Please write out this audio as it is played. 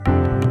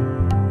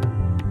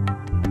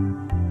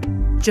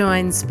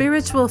Join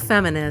spiritual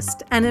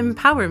feminist and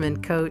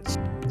empowerment coach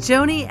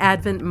Joni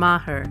Advent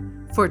Maher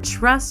for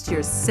Trust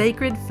Your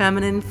Sacred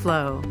Feminine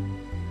Flow.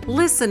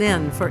 Listen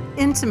in for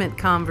intimate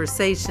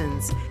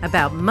conversations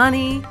about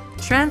money,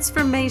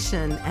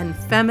 transformation, and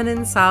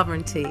feminine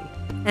sovereignty.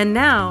 And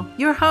now,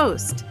 your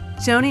host,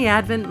 Joni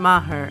Advent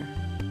Maher.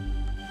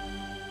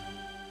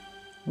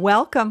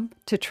 Welcome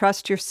to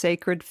Trust Your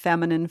Sacred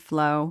Feminine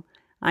Flow.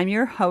 I'm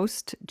your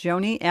host,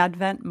 Joni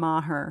Advent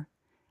Maher,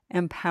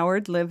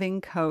 empowered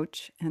living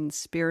coach and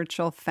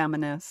spiritual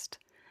feminist.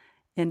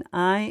 And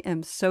I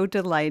am so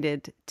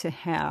delighted to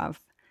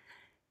have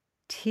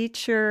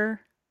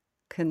teacher,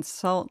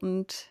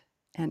 consultant,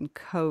 and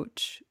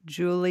coach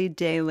Julie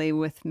Daly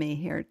with me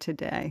here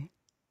today.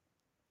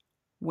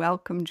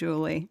 Welcome,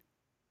 Julie.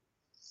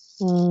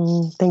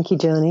 Thank you,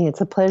 Joni. It's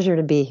a pleasure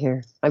to be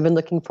here. I've been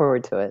looking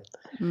forward to it.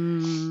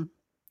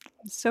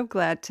 So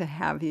glad to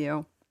have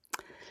you.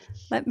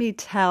 Let me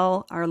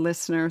tell our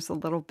listeners a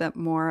little bit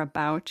more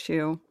about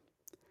you.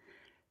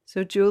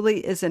 So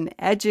Julie is an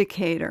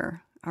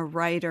educator, a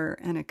writer,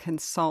 and a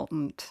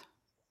consultant.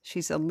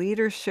 She's a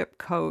leadership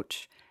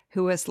coach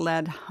who has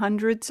led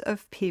hundreds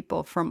of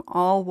people from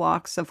all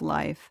walks of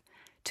life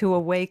to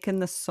awaken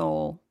the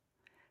soul,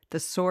 the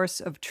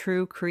source of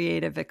true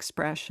creative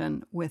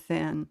expression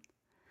within.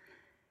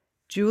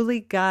 Julie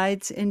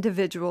guides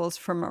individuals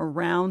from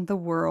around the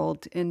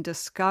world in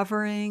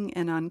discovering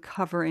and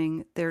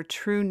uncovering their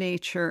true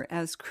nature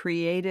as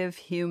creative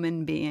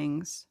human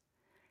beings.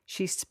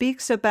 She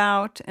speaks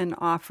about and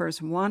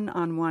offers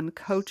one-on-one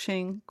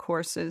coaching,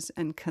 courses,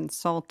 and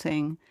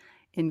consulting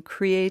in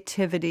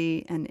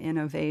creativity and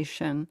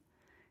innovation,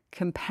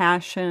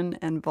 compassion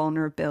and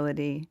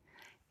vulnerability,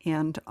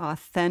 and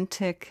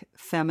authentic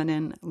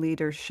feminine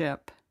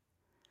leadership.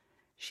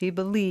 She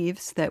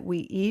believes that we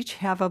each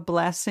have a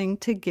blessing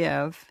to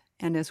give,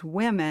 and as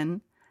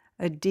women,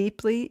 a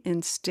deeply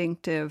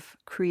instinctive,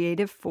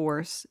 creative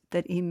force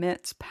that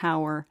emits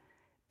power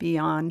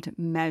beyond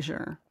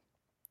measure.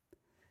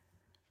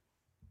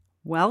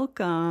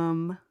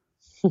 Welcome.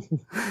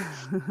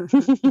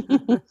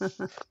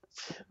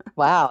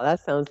 Wow,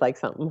 that sounds like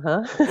something,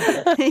 huh?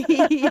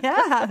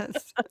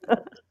 Yes.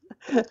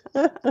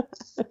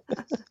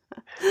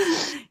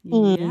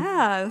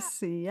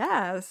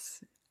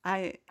 Yes.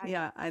 I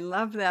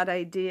love that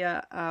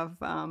idea of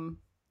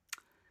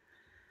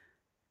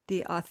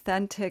the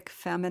authentic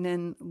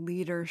feminine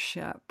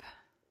leadership.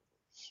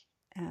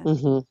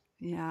 And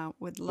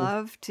would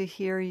love to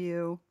hear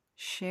you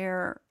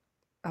share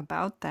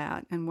about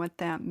that and what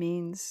that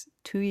means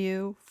to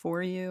you,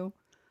 for you.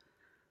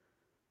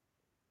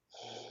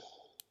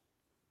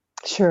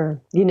 Sure.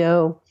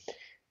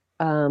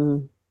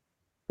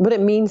 What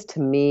it means to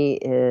me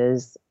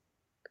is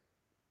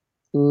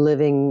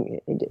living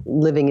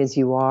as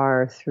you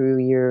are through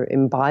your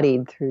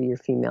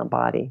female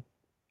body.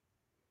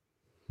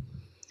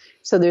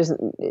 So there's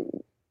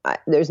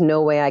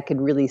no way I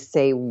could really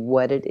say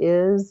what it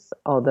is,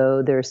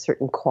 although there are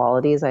certain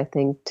qualities, I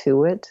think,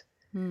 to it.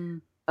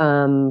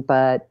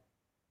 But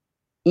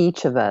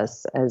each of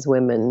us as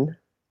women,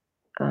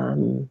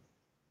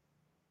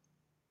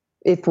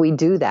 if we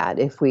do that,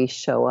 if we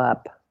show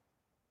up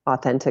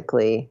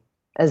authentically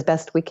as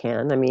best we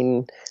can, I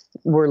mean,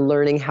 we're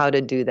learning how to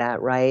do that,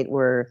 right?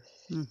 We're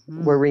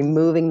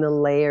removing the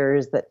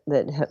layers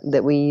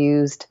that we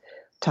used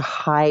to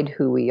hide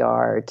who we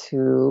are,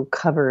 to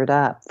cover it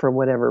up for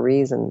whatever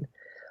reason.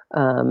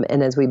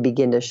 And as we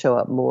begin to show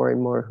up more and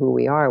more who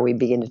we are, we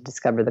begin to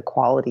discover the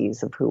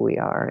qualities of who we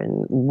are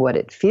and what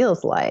it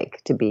feels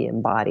like to be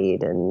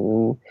embodied.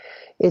 And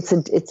it's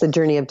a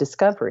journey of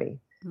discovery.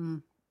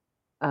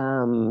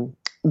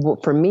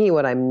 For me,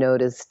 what I've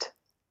noticed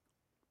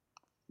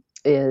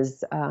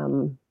is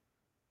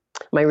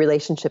my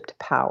relationship to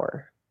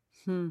power,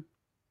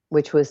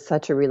 which was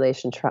such a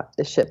relationship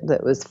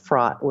that was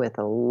fraught with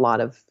a lot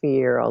of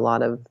fear, a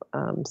lot of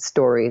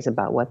stories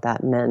about what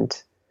that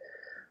meant.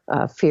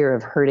 Fear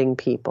of hurting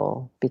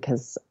people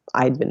because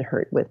I'd been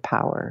hurt with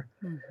power.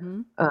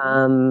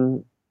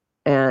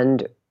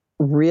 And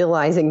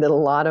realizing that a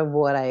lot of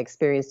what I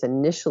experienced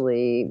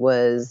initially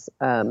was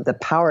the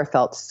power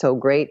felt so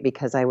great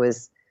because I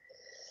was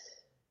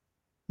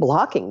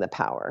blocking the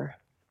power.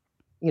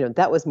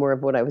 That was more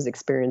of what I was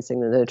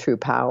experiencing than the true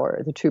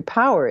power. The true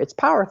power, it's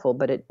powerful,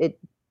 but it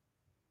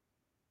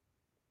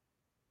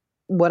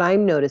what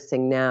I'm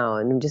noticing now,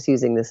 and I'm just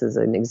using this as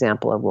an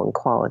example of one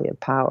quality of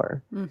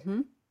power,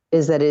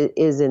 is that it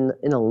is in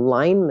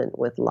alignment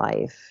with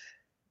life.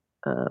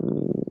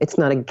 It's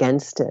not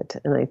against it.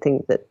 And I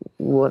think that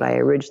what I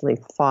originally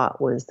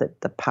thought was that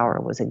the power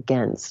was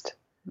against,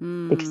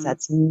 because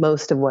that's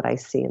most of what I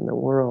see in the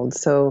world.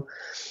 So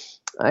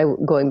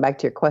going back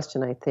to your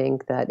question, I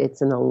think that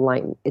it's an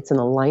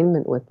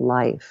alignment with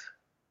life.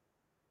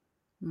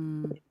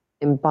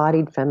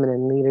 Embodied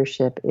feminine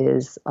leadership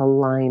is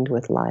aligned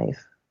with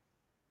life,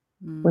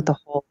 with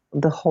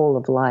the whole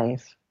of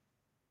life.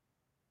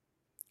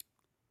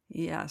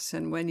 Yes,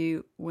 and when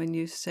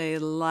you say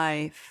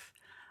life,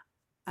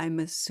 I'm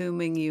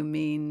assuming you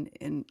mean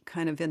in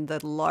kind of in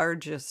the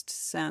largest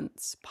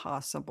sense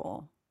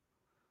possible.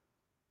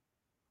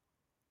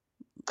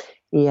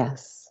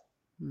 Yes.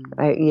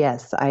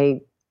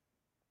 The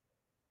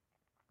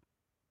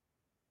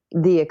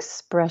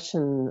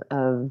expression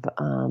of,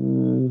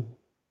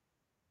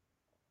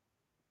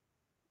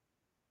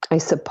 I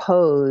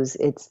suppose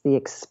it's the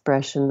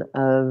expression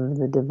of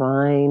the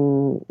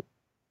divine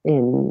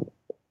in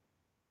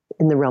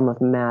the realm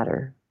of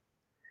matter.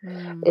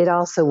 It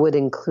also would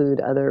include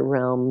other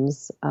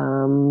realms,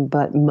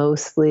 but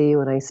mostly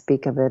when I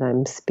speak of it,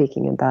 I'm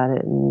speaking about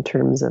it in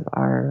terms of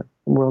our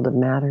world of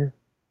matter.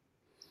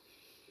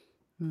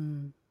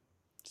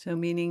 So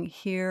meaning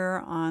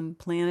here on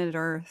planet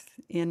Earth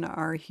in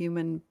our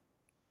human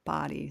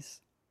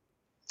bodies.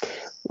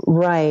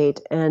 Right.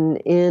 And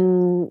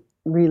in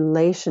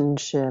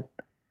relationship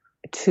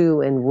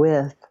to and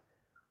with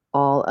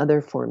all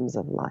other forms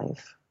of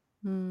life.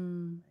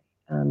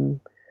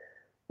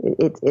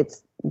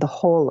 It's the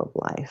whole of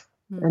life.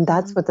 And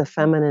that's what the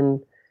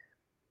feminine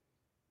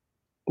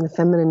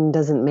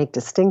doesn't make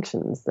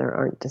distinctions. There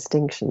aren't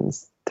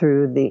distinctions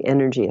through the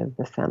energy of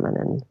the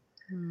feminine.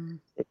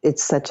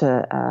 It's such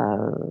a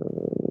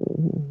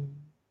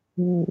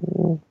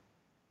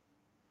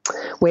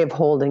way of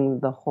holding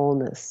the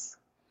wholeness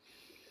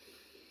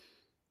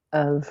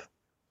of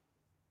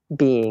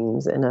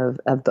beings and of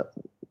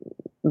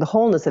the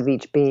wholeness of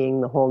each being,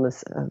 the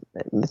wholeness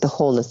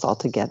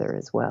altogether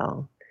as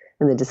well.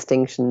 And the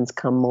distinctions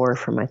come more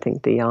from, I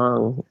think, the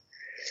yang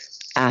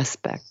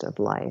aspect of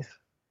life.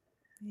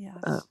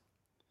 Yes.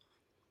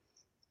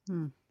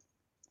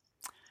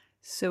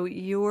 So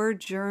your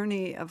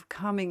journey of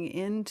coming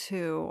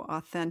into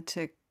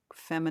authentic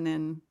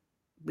feminine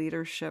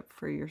leadership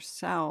for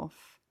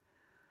yourself.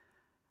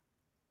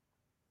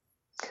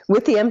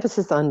 With the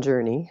emphasis on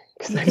journey,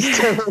 because I'm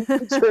still on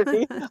the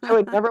journey. I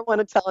would never want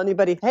to tell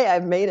anybody, hey,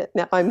 I've made it.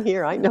 Now I'm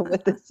here. I know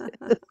what this is.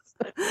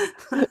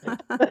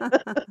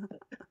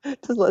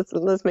 Just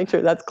let's make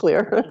sure that's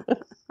clear.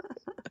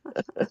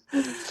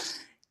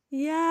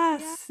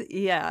 Yes.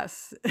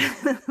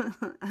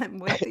 I'm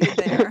with you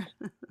there.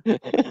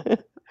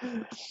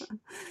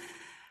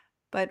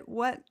 But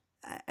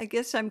I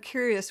guess I'm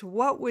curious,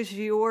 what was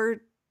your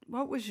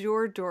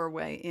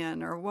doorway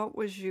in, or what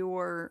was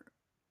your,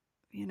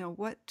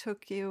 what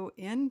took you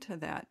into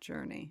that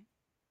journey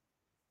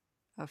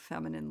of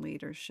feminine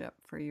leadership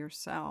for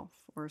yourself,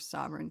 or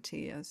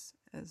sovereignty as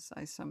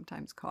I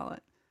sometimes call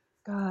it?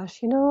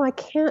 Gosh, I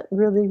can't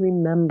really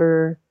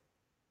remember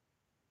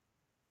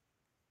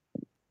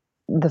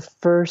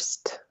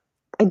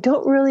I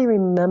don't really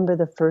remember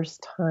the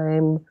first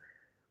time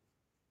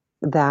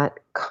that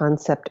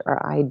concept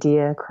or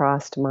idea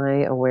crossed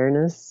my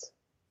awareness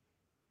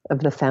of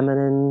the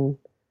feminine.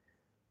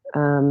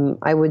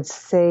 I would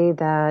say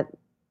that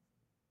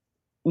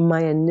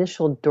my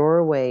initial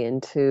doorway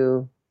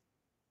into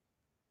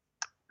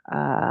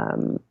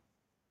the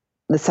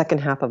second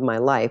half of my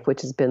life,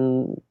 which has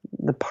been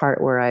the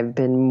part where I've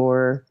been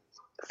more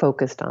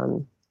focused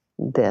on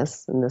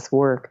this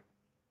work,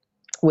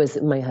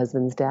 was my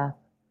husband's death,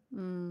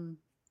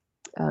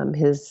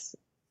 his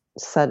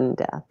sudden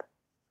death.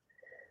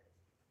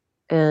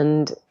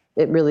 And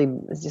it really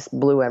just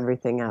blew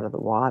everything out of the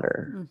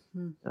water.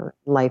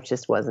 Life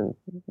just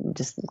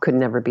could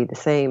never be the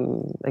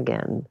same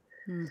again.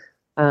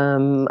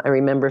 I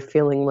remember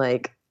feeling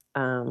like,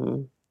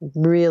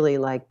 really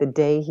like the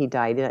day he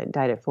died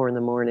at 4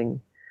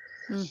 a.m.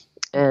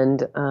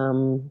 And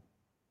a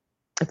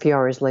few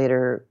hours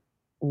later,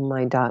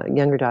 my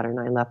younger daughter and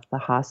I left the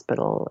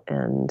hospital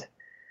and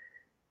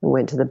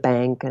went to the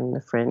bank, and a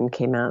friend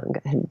came out and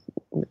had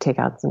take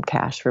out some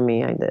cash for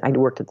me. I'd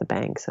worked at the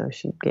bank, so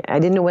I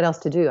didn't know what else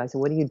to do. I said,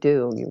 "What do you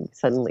do?" You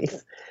suddenly,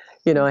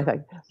 I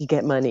thought, you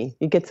get money,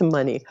 you get some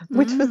money,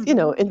 which was,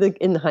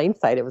 in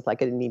hindsight, it was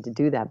like I didn't need to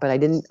do that, but I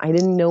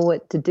didn't know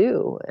what to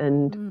do.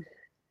 And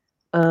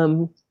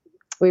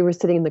we were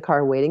sitting in the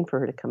car waiting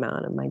for her to come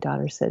out, and my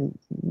daughter said,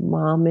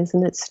 "Mom,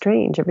 isn't it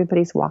strange?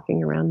 Everybody's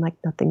walking around like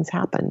nothing's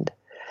happened,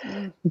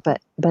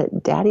 but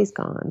Daddy's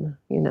gone,"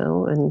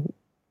 and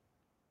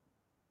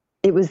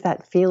it was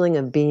that feeling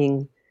of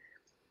being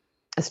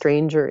a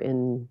stranger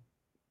in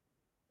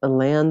a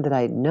land that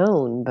I'd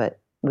known, but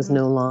was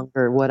no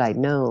longer what I'd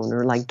known,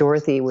 or like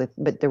Dorothy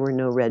but there were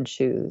no red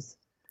shoes.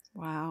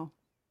 Wow.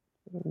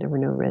 There were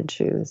no red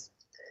shoes.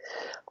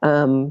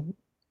 And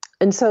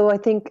so I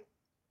think,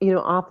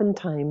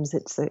 oftentimes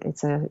it's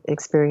a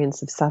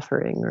experience of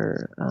suffering,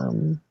 or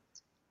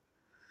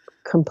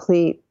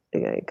complete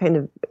kind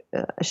of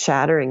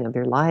shattering of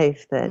your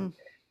life that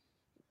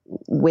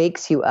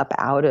wakes you up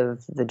out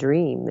of the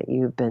dream that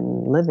you've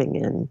been living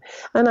in.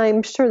 And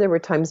I'm sure there were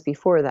times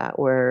before that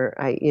where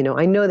I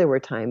know there were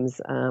times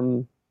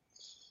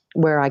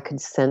where I could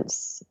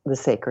sense the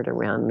sacred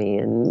around me,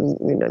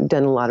 and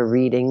done a lot of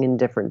reading and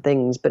different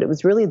things, but it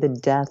was really the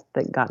death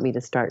that got me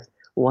to start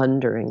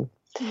wondering.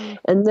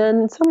 And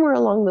then somewhere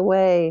along the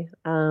way,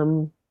 I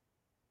don't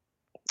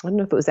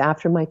know if it was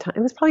after my time,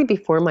 it was probably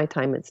before my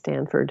time at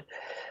Stanford,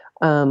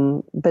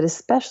 But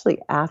especially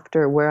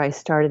after where I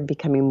started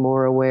becoming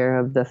more aware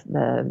of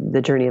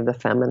the journey of the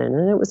feminine,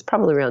 and it was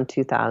probably around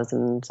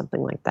 2000,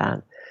 something like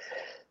that,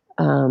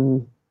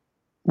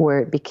 where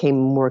it became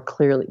more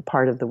clearly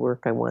part of the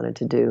work I wanted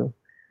to do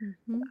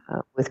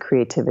with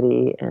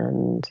creativity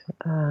and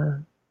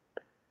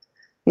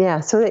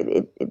So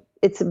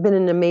it's been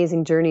an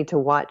amazing journey to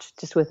watch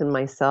just within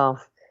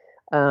myself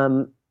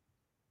how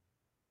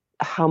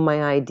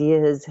my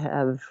ideas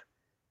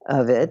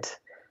of it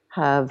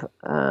have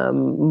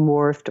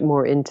morphed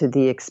more into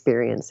the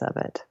experience of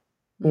it.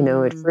 You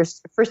know, at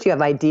first you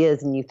have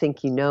ideas and you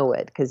think you know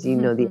it because you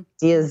know the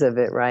ideas of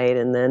it, right?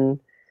 And then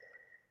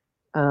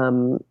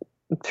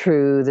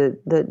through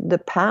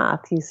the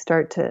path, you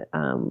start to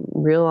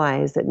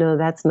realize that no,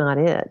 that's not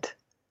it.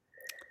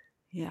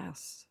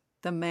 Yes,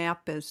 the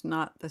map is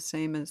not the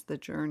same as the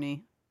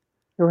journey.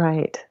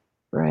 Right,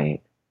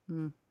 right.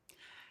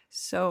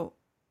 So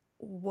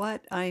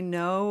what I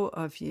know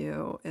of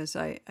you is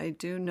I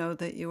do know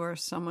that you are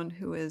someone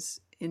who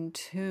is in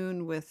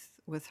tune with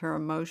her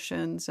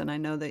emotions, and I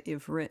know that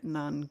you've written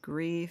on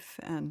grief.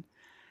 And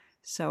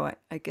so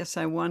I guess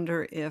I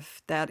wonder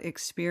if that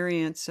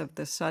experience of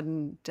the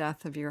sudden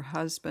death of your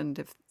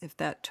husband, if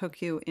that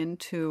took you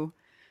into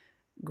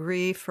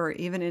grief or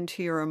even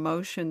into your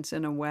emotions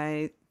in a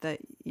way that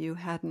you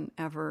hadn't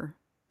ever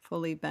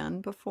fully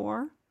been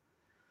before.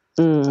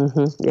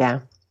 Yeah.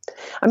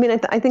 I mean,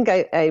 I think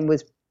I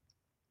was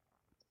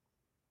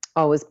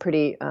always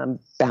pretty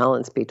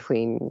balanced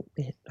between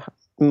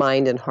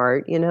mind and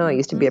heart. You know, I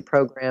used to be a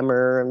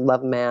programmer,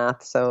 love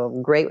math, so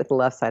I'm great with the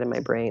left side of my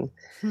brain,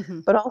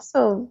 but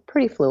also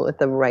pretty fluent with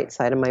the right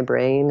side of my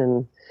brain.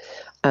 And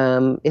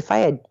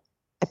I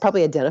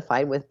probably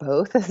identified with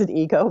both as an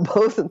ego,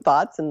 both in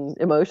thoughts and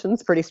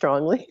emotions pretty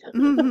strongly.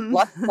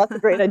 lots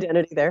of great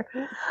identity there.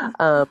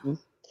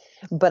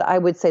 But I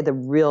would say the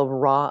real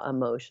raw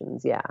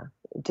emotions,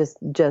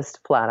 just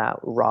flat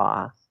out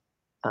raw.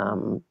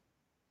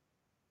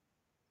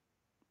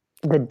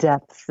 The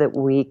depth that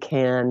we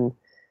can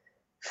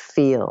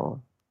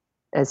feel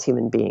as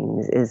human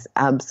beings is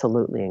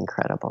absolutely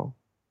incredible.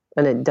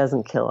 And it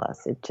doesn't kill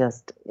us.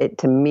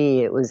 To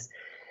me,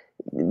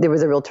 there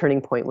was a real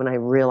turning point when I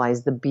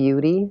realized the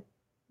beauty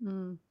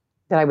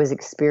that I was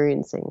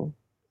experiencing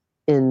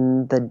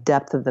in the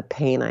depth of the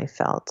pain I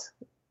felt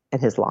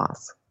at his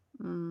loss.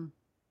 It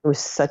was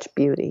such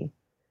beauty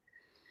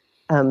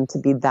to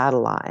be that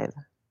alive.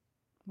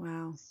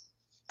 Wow.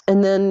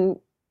 And then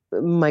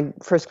my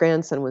first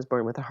grandson was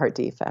born with a heart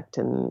defect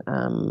and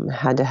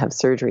had to have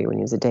surgery when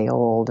he was a day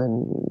old,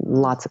 and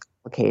lots of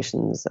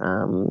complications,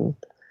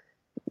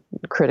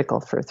 critical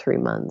for 3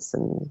 months,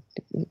 and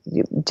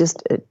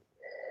just a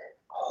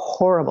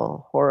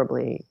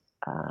horribly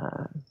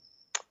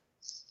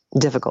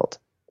difficult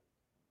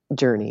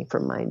journey for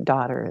my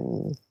daughter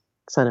and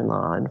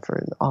son-in-law and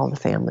for all the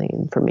family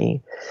and for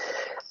me.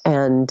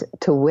 And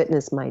to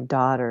witness my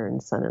daughter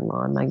and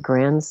son-in-law and my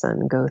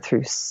grandson go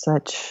through so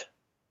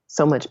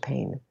much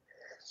pain,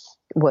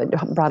 what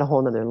brought a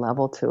whole nother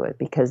level to it,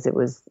 because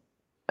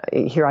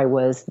here I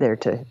was there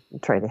to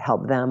try to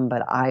help them,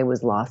 but I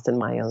was lost in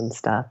my own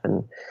stuff.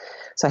 And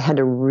so I had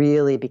to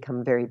really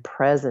become very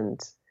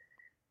present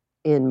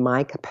in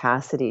my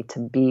capacity to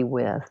be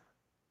with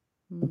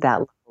that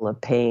level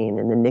of pain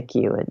in the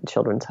NICU at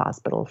Children's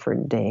Hospital for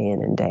day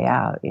in and day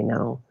out, you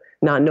know,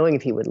 not knowing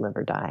if he would live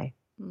or die.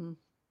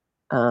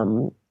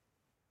 And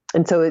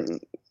so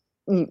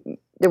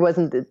there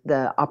wasn't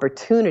the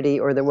opportunity,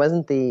 or there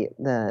wasn't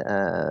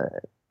no,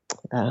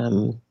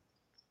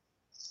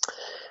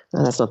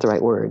 that's not the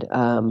right word.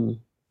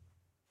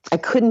 I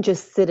couldn't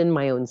just sit in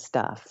my own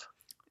stuff.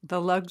 The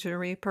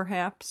luxury,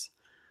 perhaps?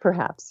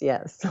 Perhaps,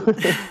 yes.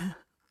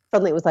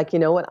 Suddenly it was like, you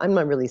know what? I'm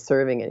not really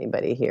serving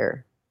anybody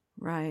here.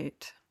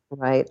 Right.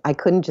 Right. I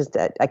couldn't just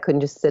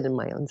sit in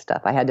my own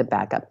stuff. I had to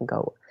back up and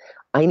go,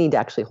 I need to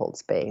actually hold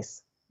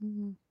space.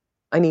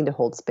 I need to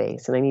hold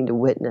space, and I need to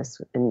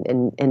witness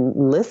and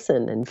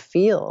listen and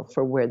feel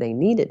for where they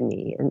needed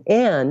me,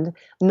 and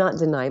not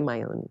deny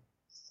my own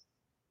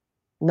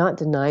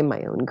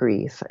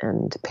grief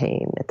and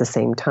pain at the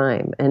same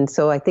time. And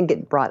so I think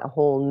it brought a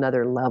whole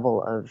nother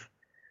level of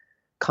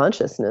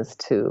consciousness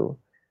to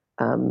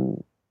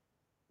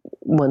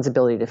one's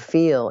ability to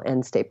feel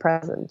and stay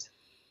present.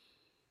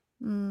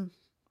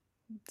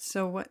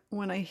 So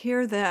when I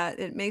hear that,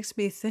 it makes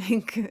me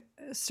think,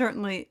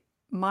 certainly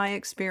my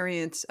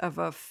experience of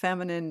a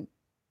feminine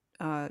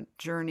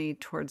journey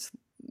towards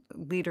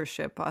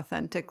leadership,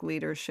 authentic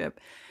leadership,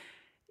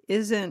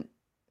 it's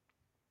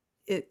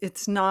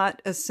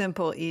not a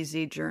simple,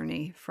 easy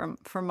journey.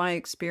 From my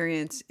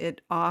experience,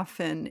 it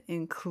often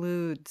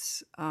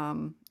includes,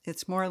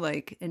 it's more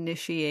like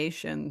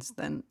initiations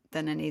than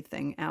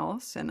anything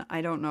else. And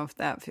I don't know if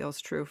that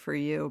feels true for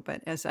you,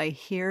 but as I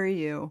hear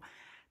you,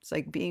 it's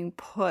like being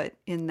put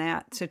in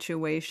that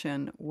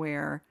situation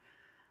where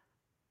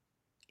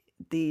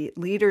the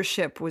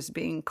leadership was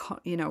being,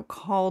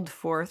 called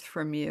forth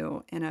from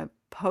you in a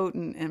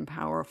potent and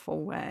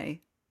powerful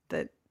way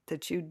that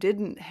you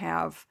didn't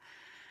have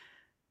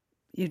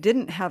you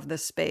didn't have the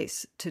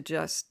space to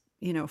just,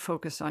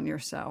 focus on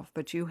yourself,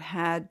 but you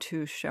had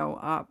to show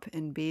up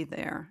and be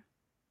there.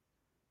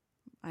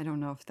 I don't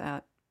know if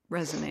that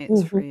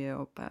resonates for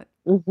you, but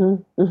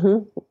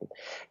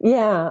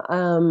Yeah.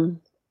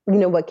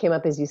 What came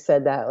up as you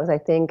said that was, I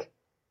think,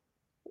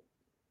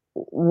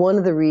 one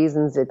of the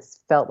reasons it's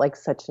felt like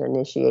such an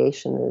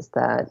initiation is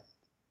that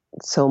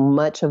so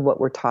much of what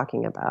we're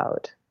talking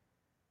about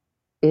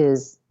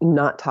is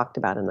not talked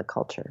about in the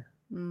culture.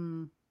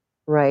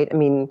 Right? I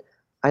mean,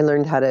 I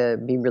learned how to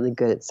be really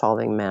good at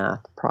solving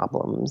math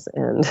problems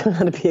and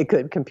how to be a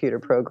good computer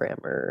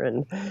programmer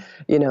and,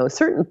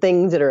 certain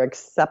things that are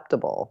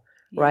acceptable,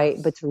 right?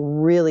 Yes. But to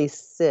really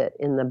sit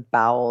in the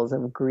bowels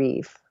of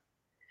grief,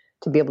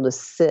 to be able to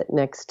sit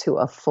next to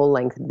a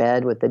full-length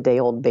bed with a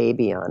day-old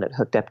baby on it,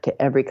 hooked up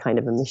to every kind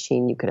of a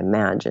machine you could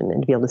imagine,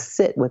 and to be able to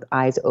sit with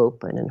eyes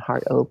open and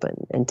heart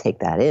open and take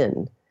that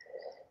in.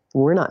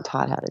 We're not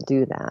taught how to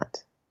do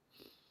that.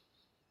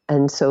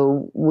 And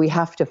so we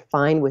have to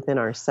find within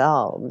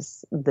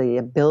ourselves the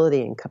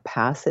ability and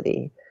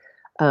capacity,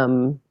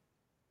 A,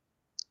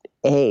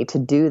 to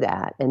do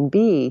that, and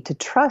B, to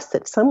trust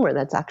that somewhere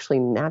that's actually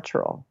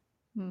natural.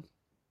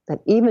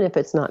 That even if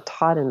it's not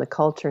taught in the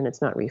culture and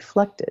it's not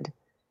reflected,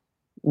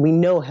 we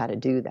know how to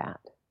do that.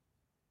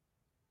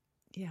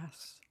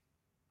 Yes.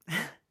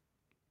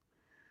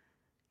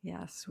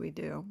 Yes, we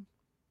do.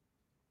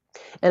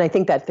 And I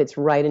think that fits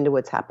right into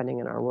what's happening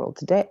in our world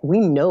today. We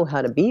know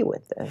how to be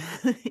with this.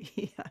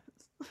 Yes.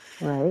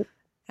 Right?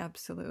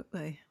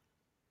 Absolutely.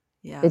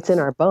 Yes. It's in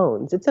our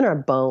bones. It's in our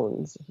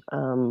bones.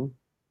 And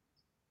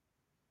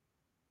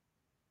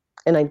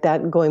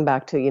that going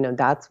back to,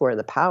 that's where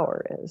the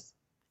power is.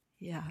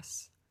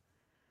 Yes.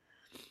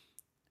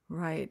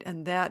 Right.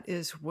 And that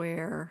is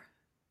where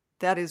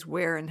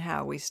and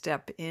how we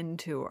step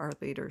into our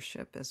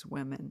leadership as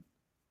women.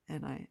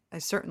 And I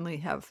certainly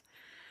have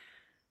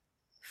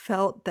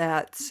felt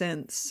that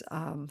since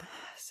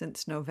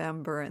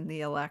November and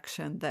the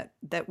election,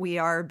 that we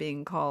are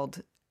being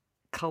called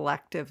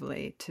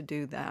collectively to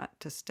do that,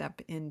 to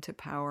step into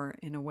power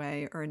in a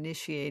way, or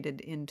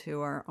initiated into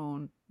our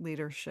own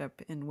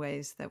leadership in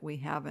ways that we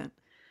haven't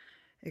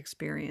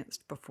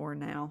experienced before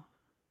now.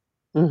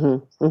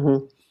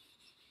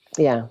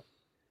 Yeah.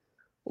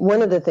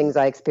 One of the things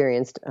I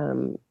experienced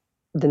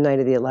the night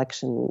of the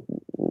election,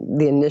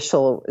 the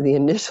initial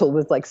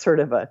was like sort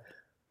of a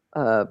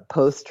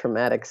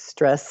post-traumatic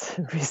stress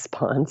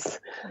response.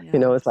 Yes.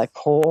 It's like,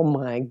 oh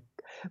my,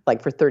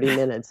 like for 30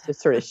 minutes,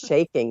 just sort of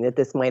shaking that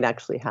this might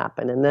actually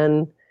happen. And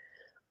then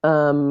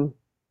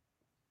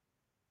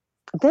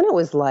it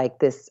was like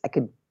this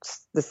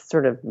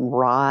sort of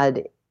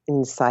rod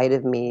inside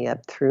of me,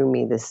 up through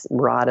me, this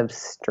rod of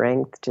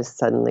strength just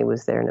suddenly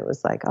was there. And it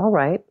was like, all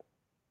right.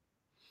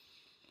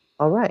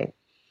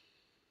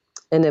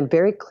 And a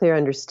very clear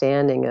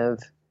understanding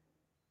of,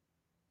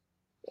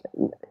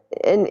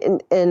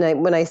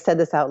 when I said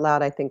this out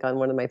loud, I think on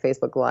one of my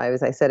Facebook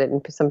Lives, I said it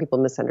and some people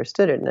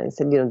misunderstood it. And I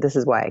said, this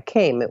is why I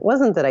came. It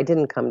wasn't that I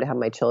didn't come to have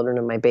my children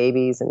and my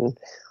babies and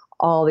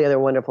all the other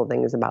wonderful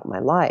things about my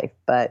life,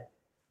 but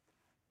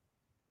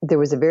there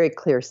was a very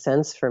clear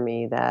sense for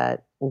me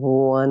that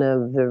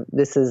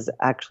this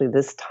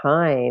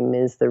time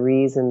is the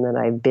reason that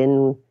I've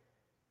been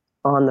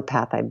on the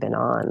path I've been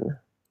on.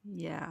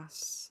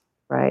 Yes.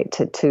 Right.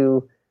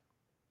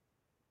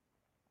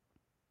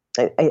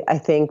 I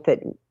think that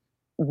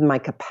my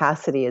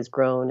capacity has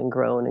grown and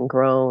grown and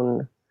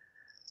grown.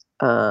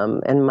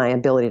 And my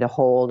ability to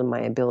hold and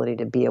my ability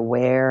to be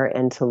aware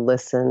and to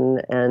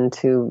listen and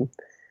to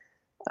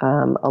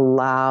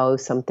allow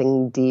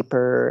something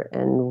deeper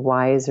and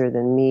wiser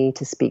than me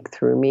to speak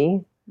through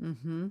me.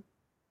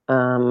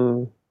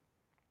 And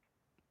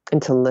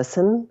to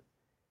listen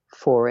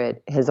for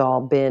it has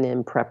all been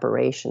in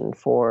preparation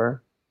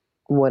for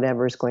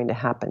whatever's going to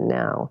happen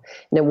now.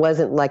 And it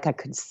wasn't like I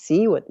could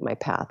see what my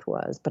path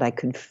was, but I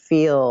could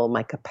feel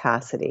my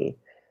capacity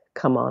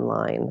come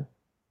online.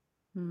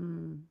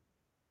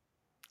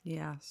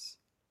 Yes.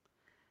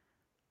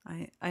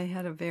 I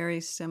had a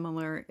very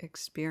similar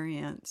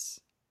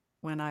experience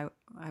when I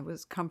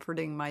was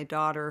comforting my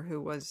daughter, who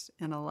was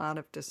in a lot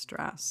of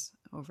distress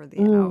over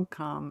the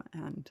outcome,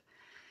 and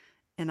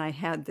I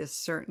had this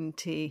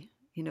certainty,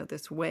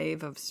 this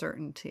wave of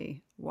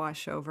certainty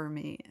wash over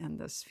me, and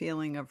this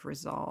feeling of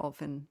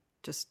resolve and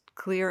just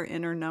clear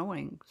inner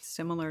knowing,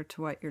 similar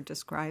to what you're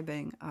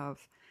describing,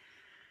 of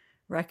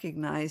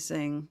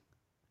recognizing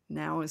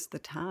now is the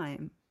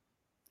time,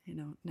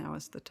 now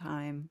is the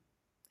time.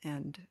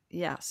 And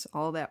yes,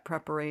 all that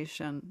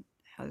preparation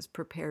has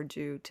prepared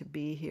you to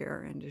be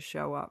here and to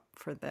show up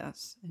for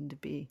this and to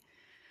be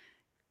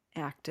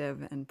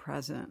active and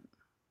present.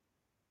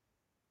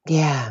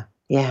 Yeah.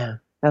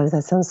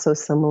 That sounds so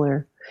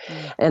similar.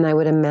 And I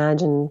would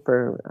imagine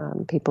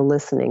for people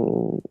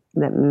listening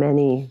that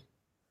many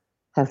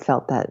have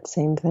felt that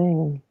same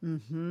thing.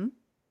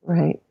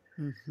 Right?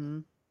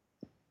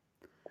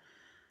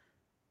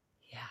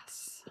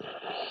 Yes.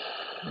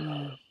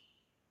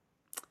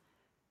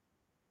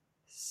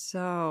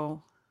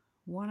 So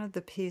one of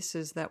the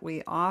pieces that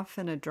we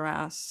often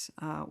address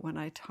when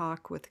I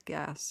talk with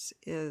guests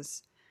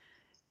is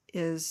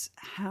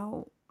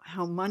how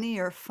money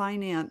or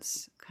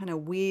finance kind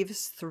of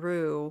weaves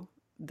through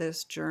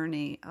this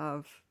journey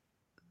of,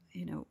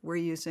 we're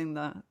using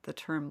the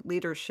term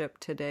leadership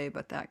today,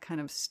 but that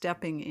kind of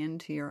stepping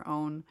into your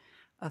own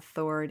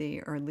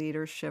authority or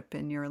leadership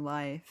in your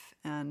life.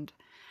 And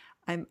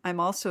I'm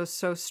also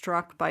so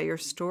struck by your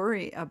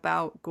story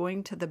about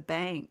going to the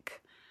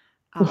bank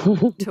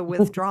to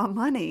withdraw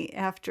money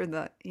after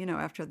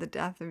the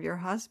death of your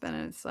husband.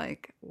 And it's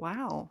like,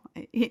 wow,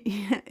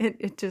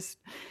 it just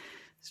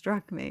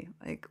struck me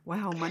like,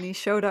 wow, money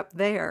showed up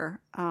there.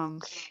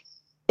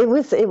 It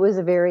was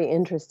a very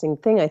interesting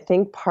thing. I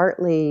think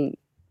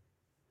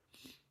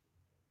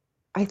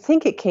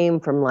it came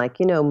from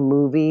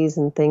movies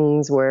and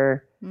things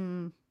where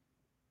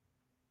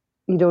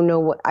you don't know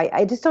what,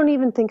 I just don't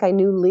even think I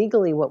knew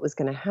legally what was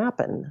going to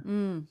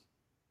happen.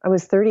 I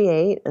was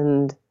 38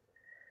 and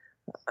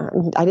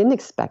I didn't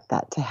expect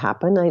that to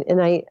happen.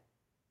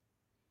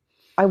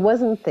 I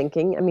wasn't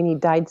thinking, he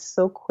died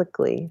so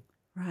quickly.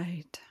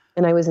 Right.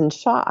 And I was in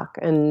shock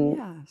and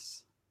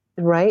yes.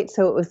 Right.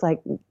 So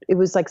it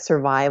was like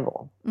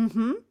survival.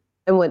 Mm-hmm.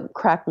 And what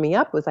cracked me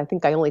up was I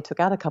think I only took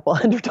out a couple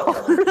 $100.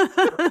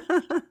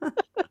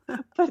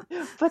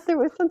 but there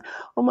was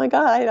oh my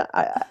God,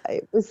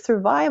 it was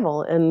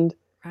survival. And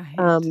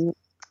right.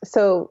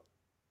 So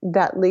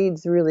that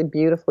leads really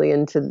beautifully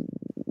into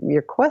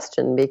your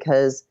question,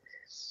 because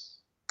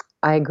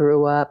I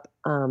grew up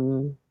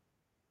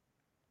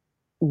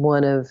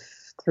one of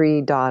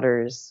 3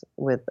 daughters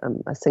with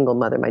a single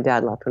mother. My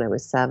dad left when I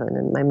was 7,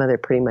 and my mother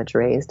pretty much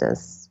raised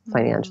us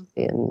financially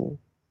and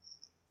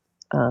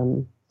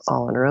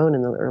all on her own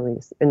in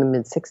the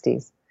mid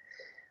 60s.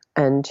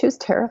 And she was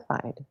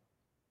terrified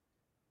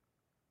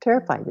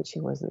that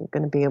she wasn't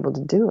going to be able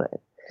to do it.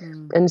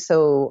 And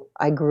so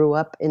I grew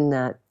up in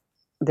that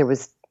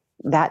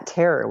that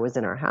terror was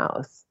in our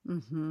house,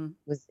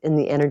 was in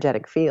the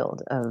energetic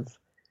field of,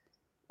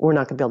 we're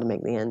not going to be able to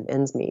make the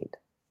ends meet.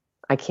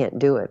 I can't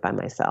do it by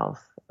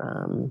myself.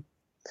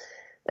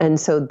 And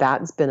so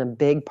that's been a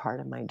big part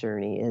of my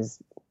journey, is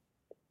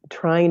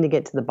trying to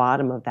get to the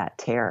bottom of that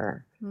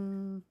terror.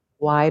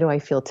 Why do I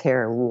feel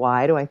terror?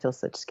 Why do I feel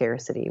such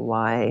scarcity?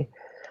 Why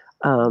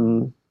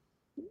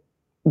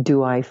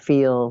do I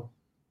feel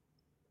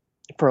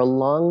for a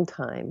long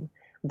time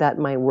that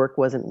my work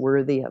wasn't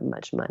worthy of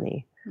much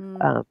money?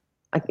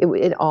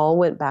 It all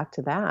went back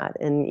to that.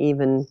 And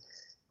even,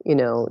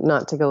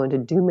 not to go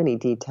into too many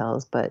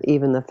details, but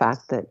even the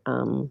fact that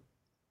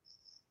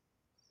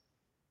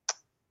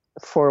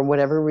for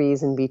whatever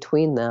reason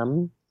between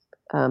them,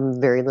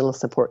 very little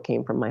support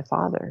came from my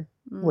father,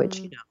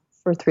 which,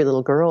 for 3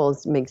 little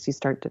girls makes you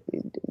start to,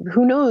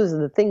 who knows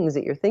the things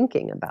that you're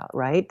thinking about,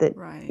 right? That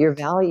your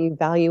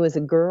value as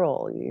a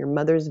girl, your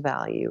mother's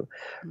value,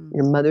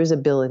 your mother's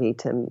ability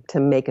to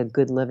make a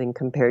good living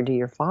compared to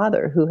your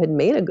father, who had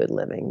made a good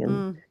living.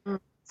 And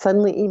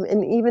suddenly,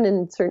 even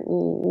in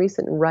certain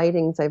recent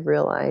writings, I've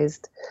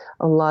realized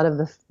a lot of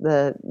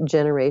the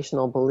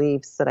generational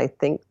beliefs that I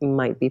think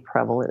might be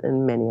prevalent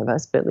in many of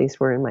us, but at least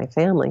we're in my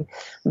family,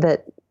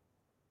 that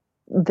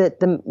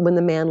when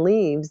the man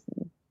leaves,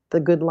 the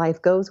good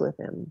life goes with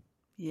him.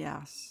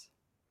 Yes.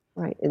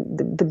 Right.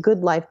 The good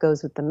life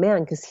goes with the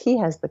man because he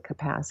has the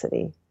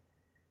capacity.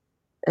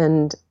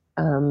 And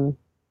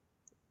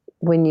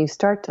when you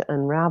start to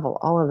unravel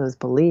all of those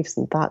beliefs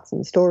and thoughts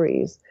and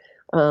stories,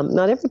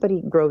 not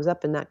everybody grows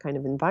up in that kind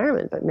of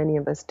environment, but many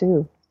of us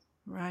do.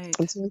 Right.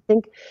 And so I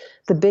think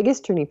the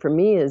biggest journey for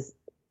me has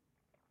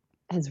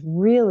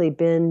really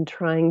been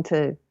trying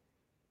to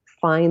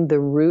find the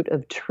root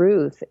of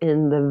truth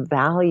in the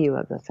value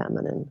of the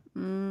feminine.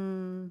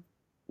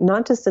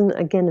 Not just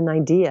an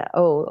idea.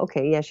 Oh,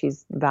 okay, yeah,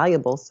 she's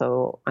valuable,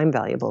 so I'm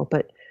valuable.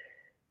 But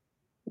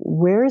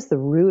where's the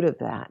root of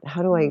that?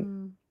 How do I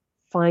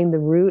find the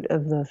root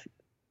of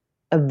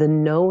the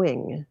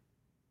knowing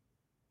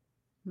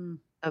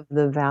of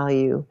the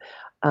value?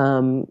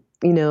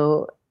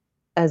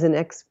 As an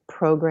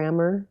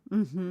ex-programmer,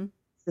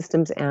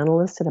 systems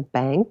analyst at a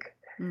bank,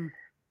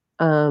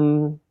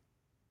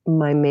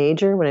 my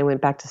major, when I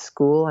went back to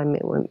school,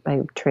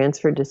 I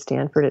transferred to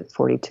Stanford at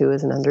 42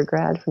 as an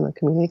undergrad from a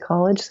community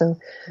college. So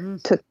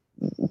took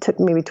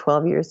maybe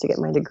 12 years to get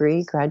my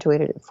degree,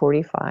 graduated at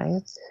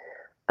 45.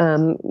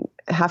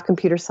 Half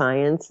computer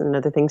science and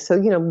other things. So,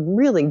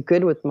 really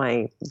good with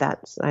that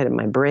side of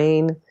my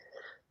brain.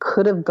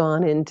 Could have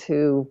gone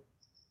into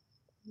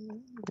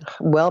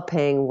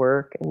well-paying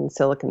work in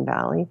Silicon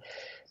Valley,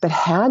 but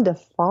had to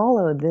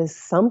follow this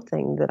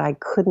something that I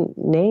couldn't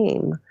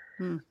name.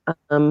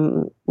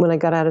 When I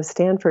got out of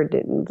Stanford,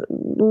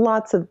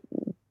 lots of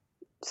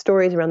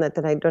stories around that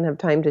I don't have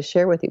time to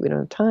share with you. We don't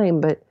have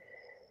time, but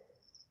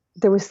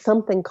there was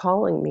something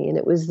calling me, and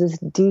it was this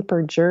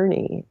deeper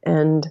journey,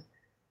 and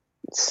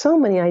so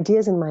many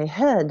ideas in my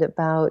head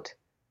about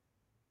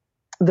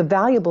the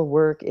valuable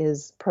work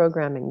is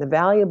programming. The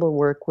valuable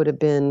work would have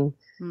been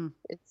Mm.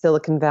 in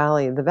Silicon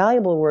Valley. The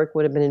valuable work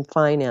would have been in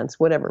finance,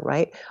 whatever,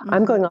 right?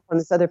 I'm going off on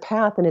this other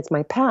path and it's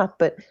my path,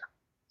 but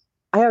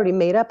I already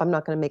made up I'm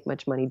not going to make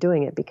much money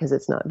doing it because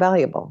it's not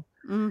valuable,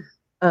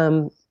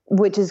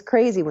 which is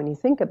crazy when you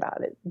think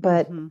about it.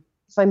 But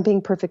if I'm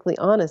being perfectly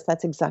honest,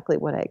 that's exactly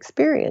what I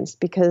experienced,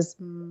 because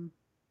in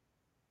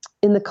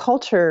the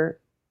culture,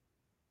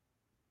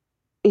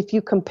 if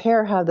you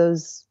compare how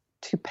those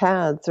two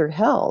paths are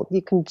held,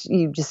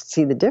 you just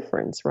see the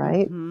difference,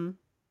 right?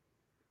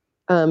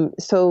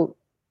 So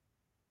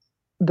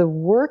the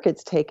work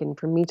it's taken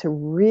for me to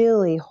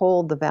really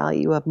hold the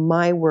value of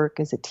my work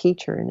as a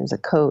teacher and as a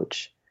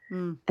coach,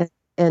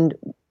 and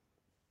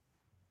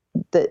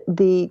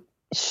the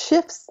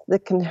shifts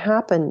that can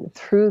happen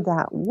through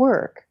that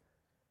work,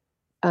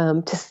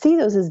 to see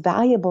those as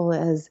valuable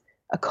as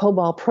a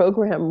COBOL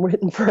program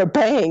written for a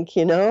bank,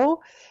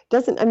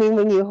 I mean,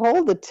 when you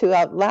hold the two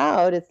out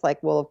loud, it's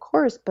like, well, of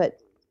course, but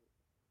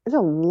there's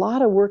a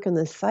lot of work in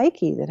the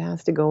psyche that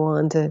has to go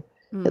on to,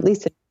 at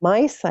least in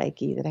my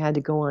psyche, that had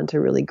to go on to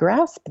really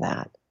grasp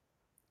that.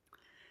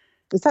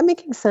 Is that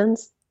making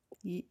sense?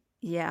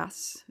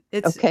 Yes,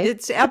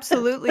 it's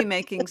absolutely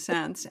making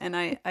sense. And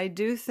I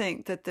do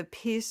think that the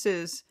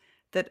pieces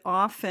that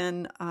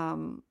often,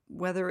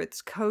 whether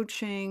it's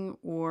coaching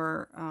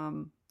or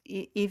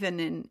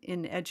even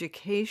in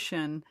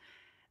education,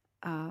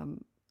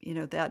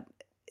 that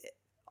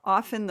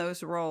often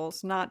those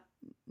roles, not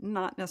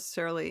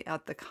necessarily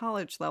at the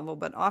college level,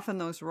 but often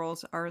those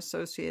roles are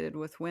associated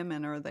with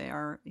women, or they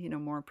are,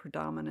 more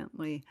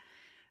predominantly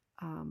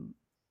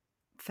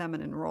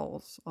feminine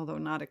roles, although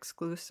not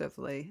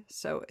exclusively.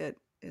 So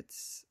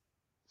it's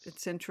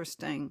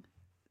interesting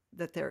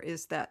that there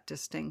is that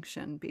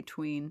distinction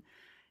between,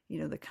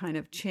 the kind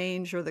of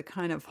change or the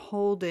kind of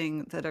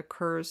holding that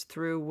occurs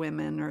through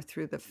women or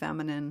through the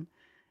feminine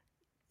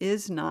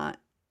is not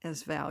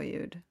as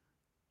valued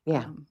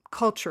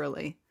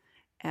culturally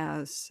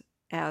as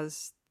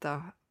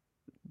the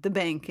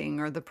banking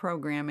or the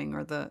programming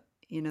or the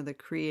the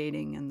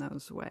creating in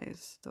those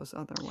ways, those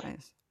other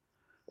ways.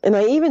 And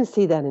I even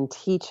see that in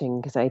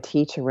teaching, because I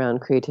teach around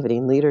creativity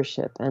and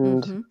leadership,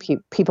 and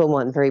people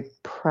want very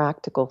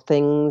practical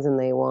things, and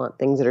they want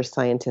things that are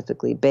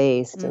scientifically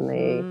based, and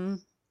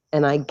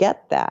I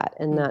get that,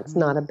 and that's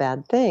not a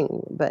bad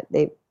thing. But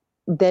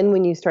then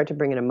when you start to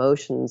bring in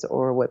emotions,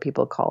 or what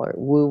people call it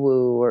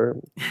woo-woo or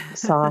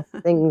soft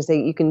things,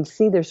 you can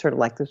see there's sort of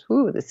like this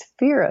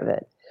fear of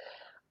it.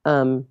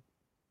 And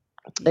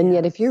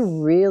yet, if you're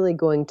really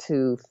going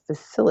to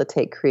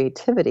facilitate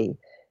creativity,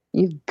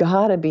 you've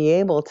got to be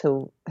able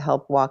to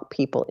help walk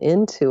people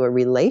into a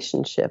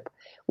relationship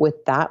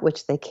with that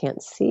which they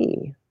can't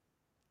see.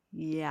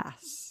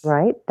 Yes.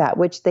 Right? That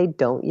which they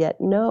don't yet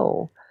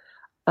know.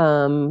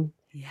 And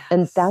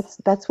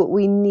that's what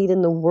we need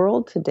in the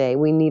world today.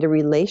 We need a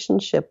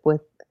relationship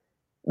with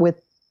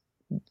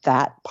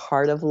that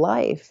part of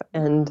life.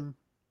 And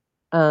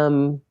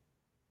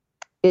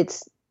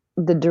it's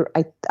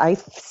I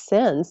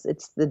sense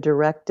it's the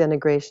direct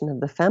denigration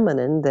of the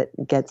feminine that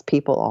gets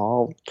people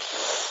all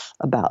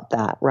about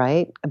that,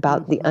 right?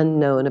 About the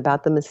unknown,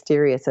 about the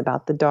mysterious,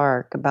 about the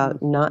dark,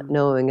 about not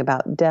knowing,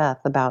 about death,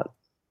 about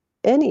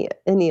any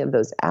of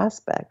those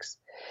aspects.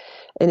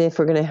 And if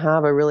we're going to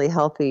have a really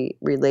healthy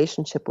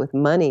relationship with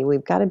money,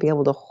 we've got to be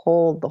able to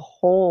hold the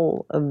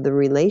whole of the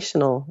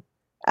relational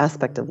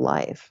aspect of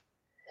life.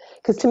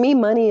 Because to me,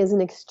 money is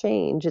an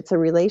exchange. It's a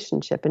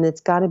relationship, and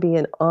it's got to be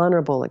an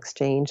honorable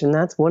exchange. And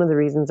that's one of the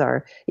reasons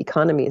our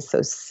economy is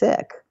so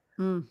sick.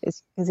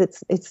 Is because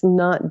it's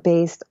not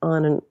based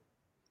on an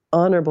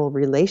honorable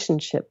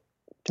relationship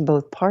to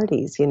both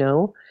parties,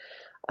 In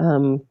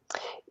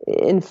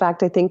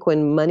fact, I think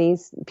when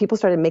people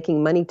started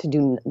making money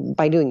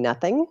by doing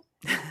nothing,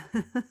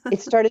 it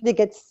started to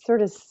get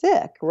sort of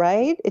sick,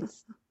 right?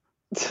 It's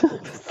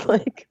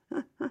like,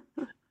 I'm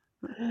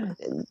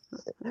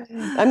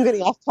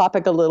getting off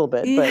topic a little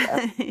bit, but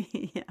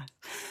yeah.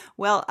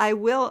 Well,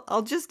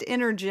 I'll just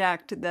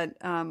interject that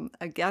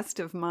a guest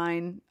of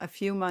mine a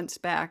few months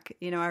back,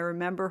 I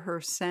remember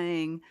her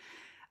saying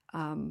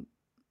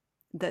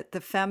that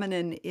the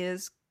feminine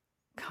is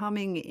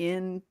coming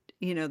in,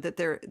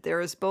 that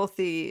there is both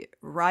the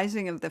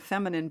rising of the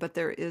feminine, but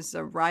there is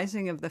a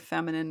rising of the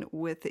feminine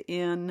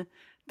within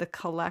the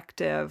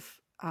collective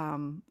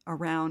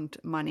around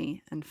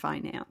money and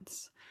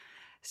finance.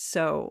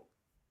 So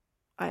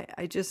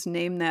I just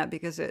name that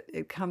because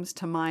it comes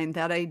to mind,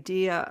 that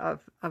idea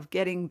of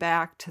getting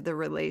back to the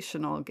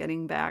relational,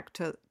 getting back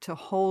to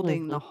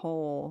holding the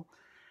whole,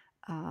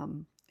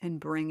 and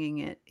bringing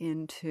it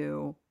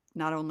into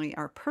not only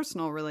our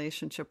personal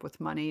relationship with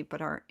money, but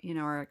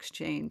our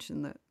exchange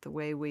and the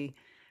way we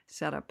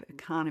set up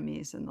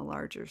economies in the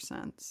larger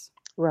sense.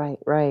 Right.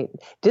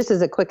 Just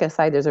as a quick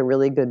aside, there's a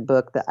really good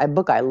book, a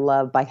book I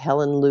love by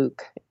Helen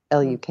Luke,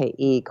 Luke,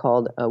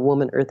 called A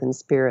Woman, Earth and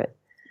Spirit.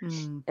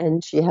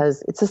 And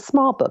it's a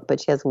small book, but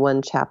she has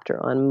one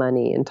chapter on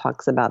money and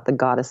talks about the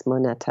goddess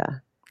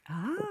Moneta.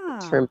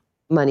 The term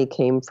money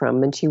came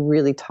from, and she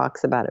really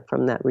talks about it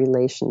from that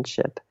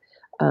relationship.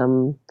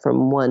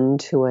 from one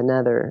to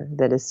another,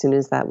 that as soon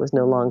as that was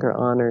no longer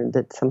honored,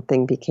 that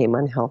something became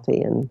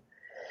unhealthy. And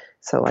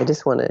so I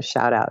just want to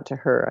shout out to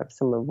her of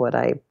some of what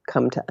I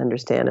come to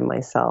understand in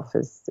myself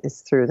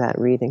is through that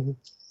reading.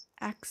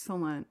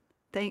 Excellent.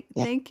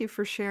 Thank you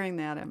for sharing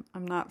that.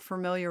 I'm not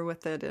familiar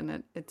with it,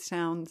 and it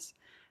sounds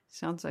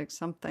like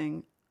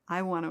something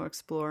I want to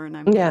explore, and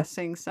I'm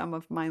guessing some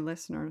of my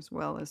listeners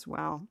will as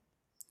well.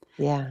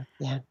 Yeah.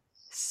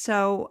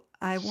 So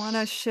I want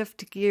to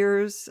shift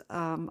gears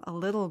a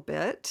little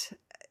bit.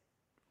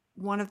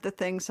 One of the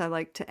things I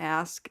like to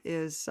ask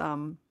is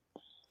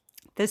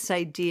this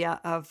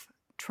idea of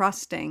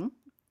trusting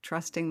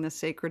the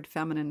sacred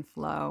feminine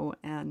flow,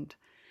 and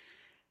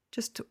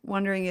just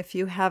wondering if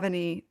you have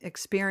any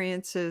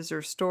experiences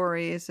or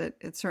stories.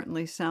 It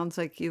certainly sounds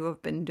like you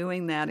have been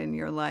doing that in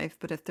your life,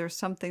 but if there's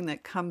something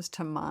that comes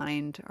to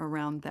mind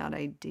around that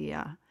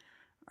idea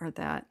or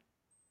that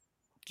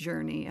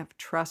journey of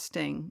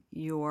trusting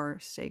your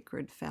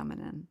sacred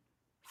feminine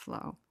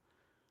flow.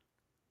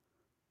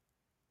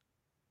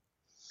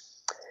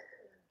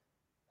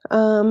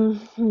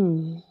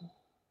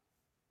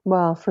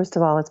 Well, first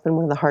of all, it's been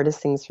one of the hardest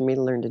things for me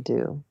to learn to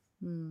do.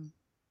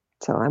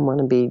 So I want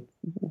to be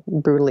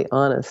brutally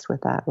honest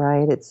with that,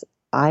 right?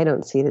 I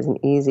don't see it as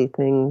an easy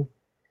thing,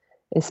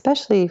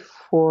 especially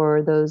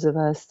for those of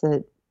us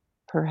that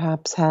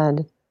perhaps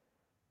had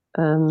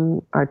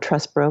our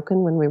trust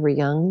broken when we were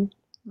young.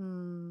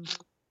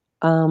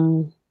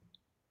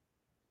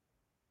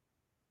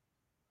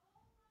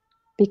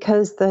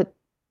 Because that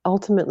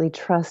ultimately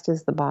trust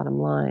is the bottom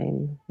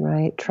line,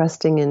 right?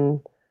 Trusting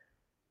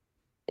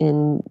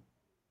in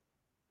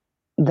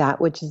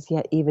that which is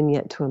yet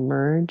to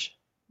emerge.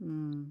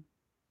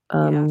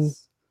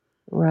 Yes.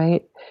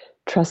 Right?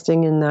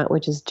 Trusting in that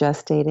which is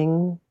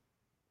gestating,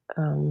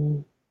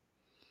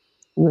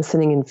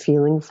 listening and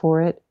feeling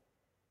for it.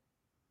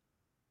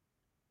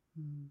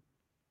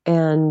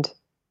 And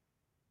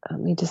let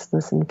me just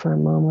listen for a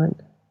moment.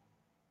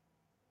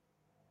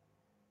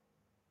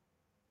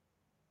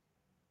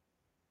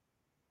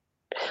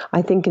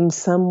 I think in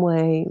some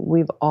way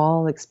we've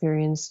all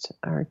experienced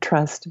our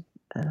trust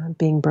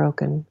being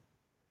broken.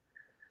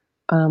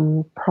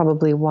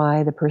 Probably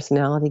why the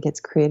personality gets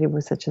created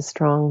with such a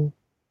strong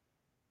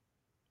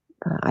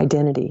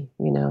identity,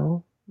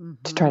 to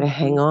try to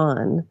hang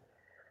on.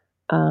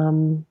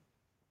 And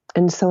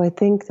so I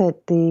think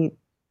that the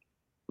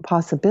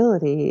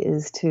possibility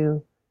is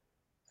to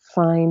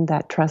find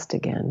that trust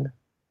again.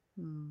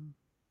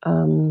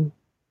 And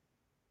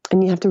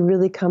you have to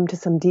really come to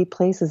some deep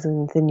places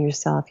within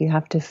yourself. You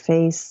have to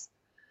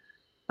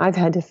I've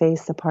had to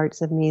face the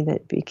parts of me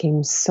that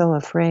became so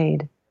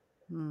afraid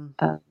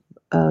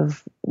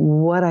of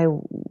what I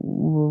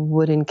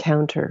would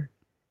encounter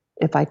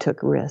if I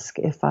took risk,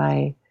 if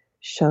I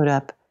showed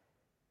up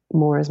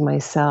more as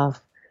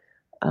myself,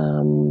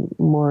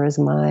 more as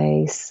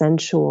my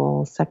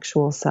sensual,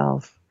 sexual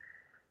self,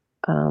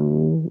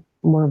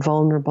 more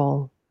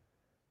vulnerable.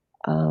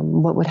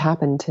 What would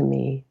happen to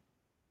me?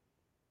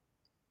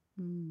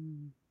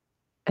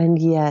 And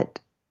yet,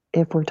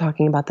 if we're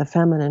talking about the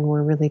feminine,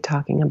 we're really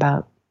talking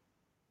about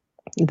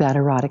that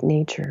erotic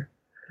nature,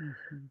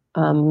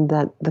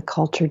 that the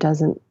culture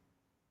doesn't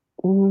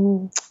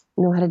know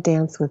how to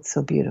dance with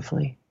so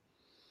beautifully.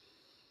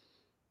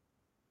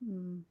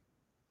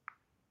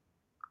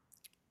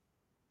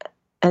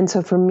 And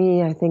so for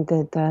me, I think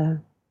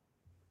that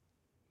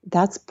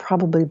that's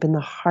probably been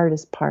the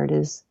hardest part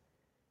is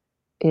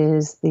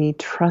the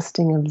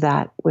trusting of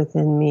that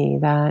within me,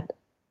 that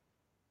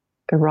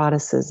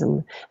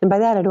eroticism. And by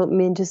that, I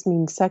don't just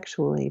mean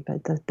sexually,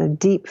 but the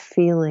deep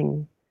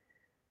feeling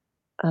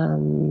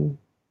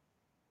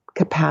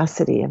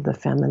capacity of the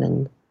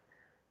feminine,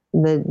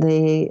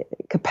 the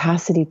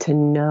capacity to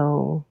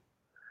know.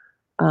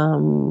 I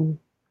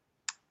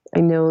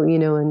know,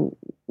 in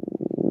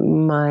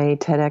my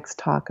TEDx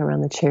talk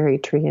around the cherry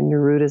tree and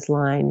Neruda's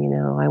line,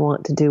 I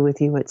want to do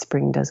with you what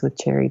spring does with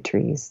cherry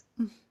trees.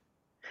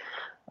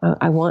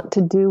 I want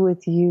to do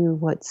with you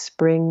what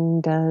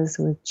spring does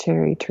with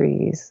cherry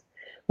trees.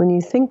 When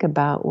you think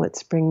about what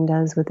spring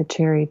does with a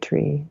cherry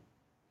tree,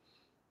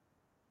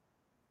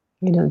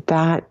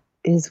 that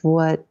is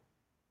what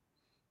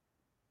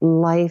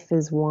life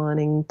is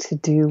wanting to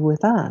do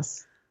with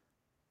us.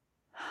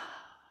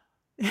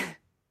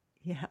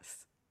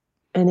 Yes.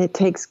 And it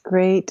takes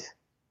great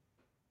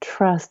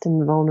trust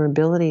and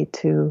vulnerability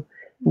to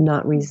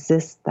not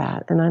resist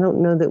that. And I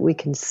don't know that we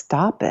can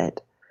stop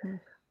it.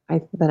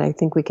 But I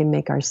think we can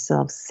make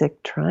ourselves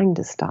sick trying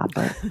to stop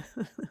it,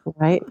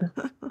 right?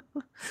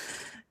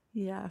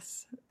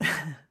 Yes.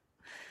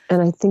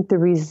 And I think the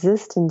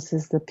resistance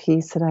is the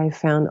piece that I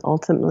found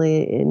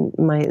ultimately in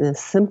the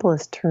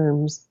simplest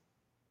terms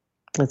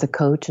as a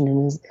coach and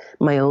in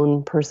my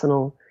own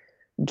personal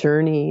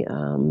journey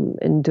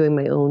and doing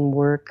my own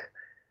work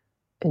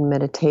in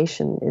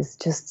meditation is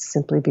just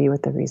simply be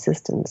with the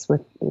resistance,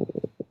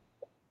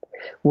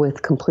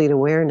 with complete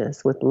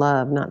awareness, with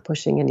love, not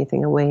pushing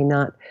anything away,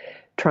 not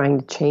trying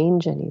to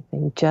change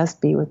anything,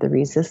 just be with the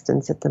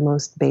resistance at the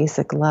most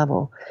basic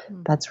level.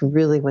 That's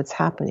really what's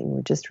happening.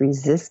 We're just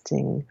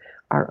resisting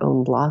our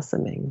own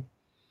blossoming.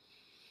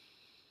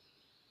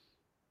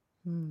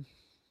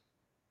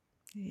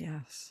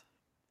 Yes.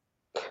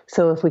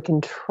 So if we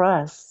can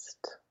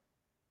trust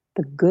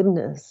the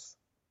goodness,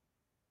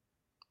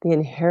 the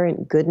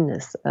inherent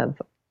goodness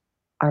of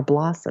our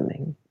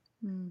blossoming,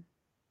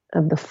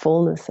 of the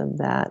fullness of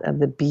that, of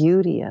the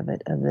beauty of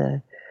it, of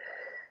the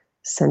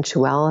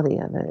sensuality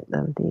of it,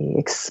 of the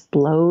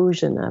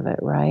explosion of it,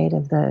 right?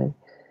 Of the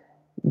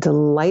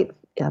delight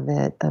of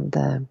it, of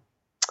the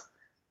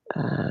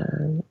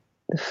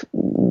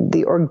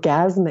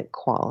orgasmic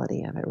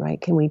quality of it, right?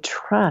 Can we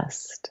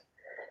trust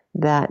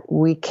that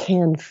we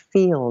can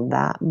feel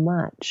that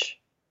much?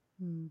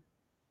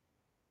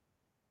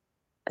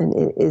 And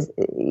it is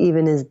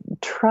even is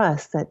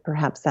trust that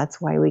perhaps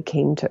that's why we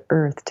came to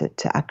Earth,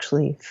 to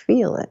actually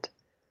feel it,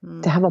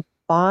 to have a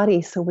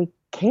body so we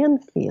can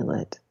feel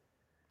it.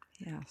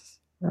 Yes.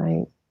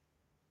 Right.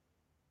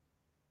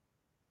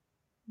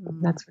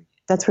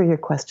 That's where your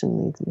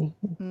question leads me.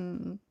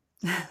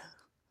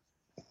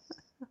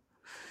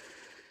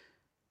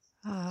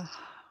 I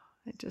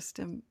just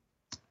am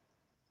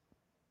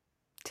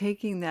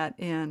taking that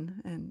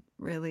in and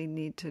really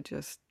need to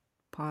just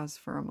pause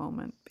for a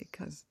moment,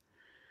 because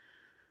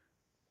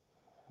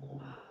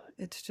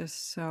it's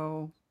just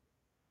so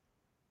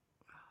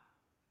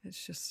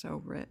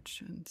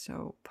rich and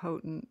so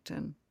potent.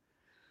 And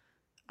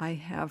I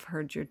have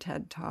heard your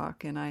TED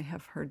Talk, and I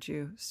have heard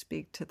you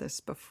speak to this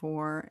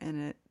before,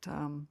 and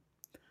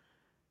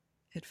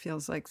it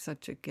feels like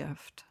such a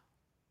gift.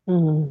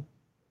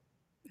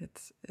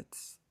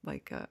 It's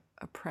like a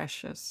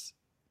precious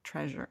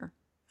treasure,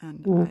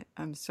 and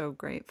I'm so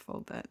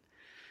grateful that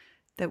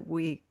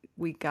we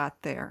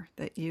got there,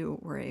 that you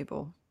were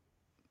able,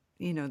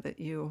 that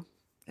you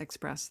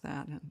expressed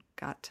that and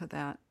got to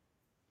that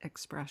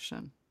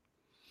expression.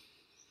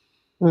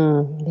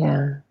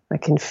 Yeah, I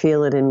can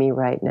feel it in me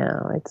right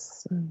now.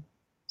 It's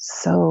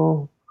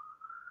so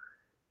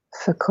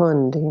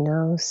fecund,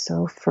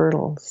 so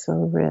fertile, so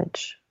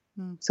rich,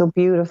 so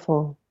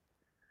beautiful,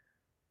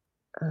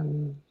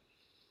 and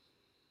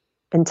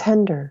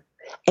tender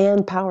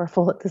and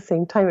powerful at the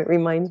same time. It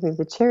reminds me of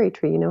the cherry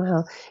tree. You know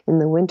how in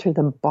the winter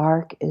the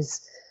bark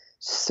is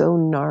so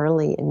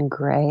gnarly and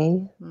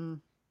gray,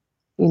 and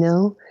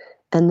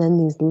then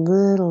these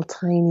little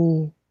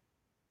tiny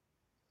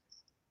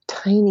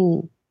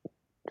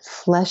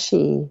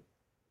fleshy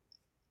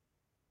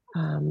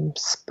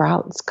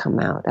sprouts come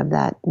out of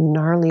that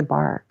gnarly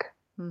bark,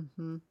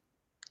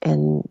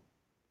 and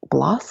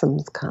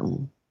blossoms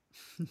come.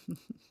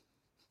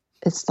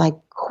 It's like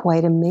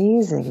quite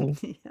amazing.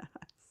 Yes.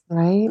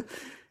 Right?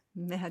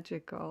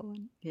 Magical.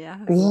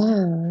 Yes.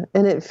 Yeah.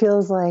 And it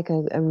feels like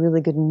a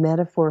really good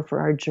metaphor for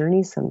our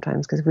journey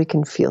sometimes, because we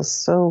can feel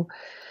so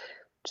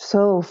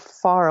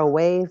far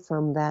away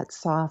from that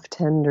soft,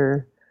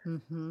 tender,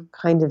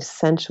 kind of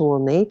sensual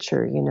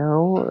nature,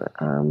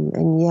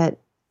 and yet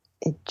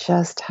it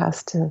just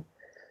has to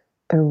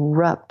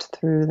erupt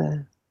through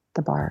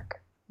the bark.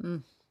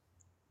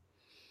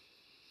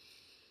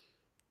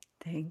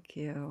 Thank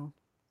you.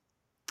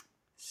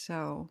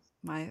 So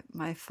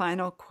my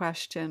final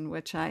question,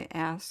 which I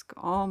ask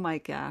all my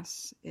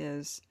guests,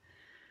 is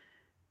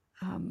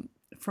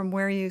from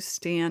where you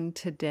stand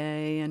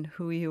today and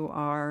who you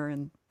are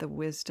and the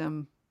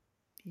wisdom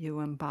you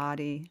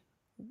embody,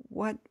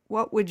 what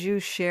would you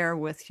share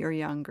with your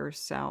younger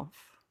self?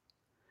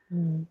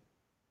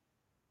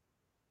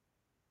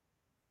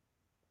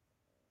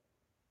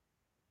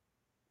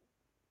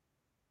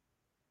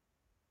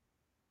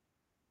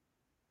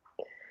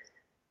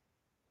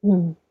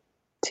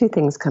 Two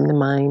things come to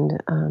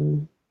mind.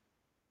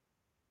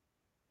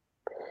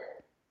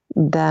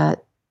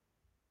 That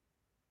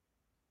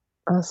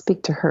I'll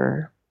speak to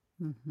her.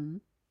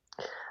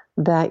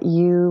 That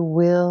you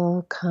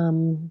will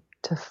come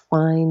to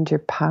find your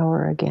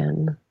power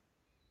again,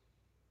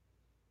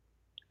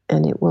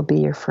 and it will be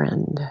your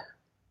friend,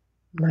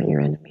 not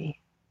your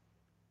enemy.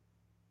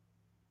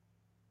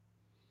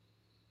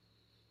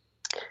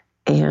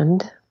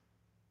 And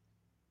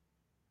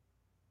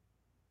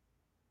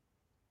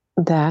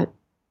that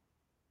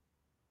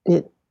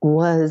it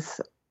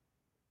was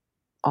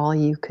all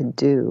you could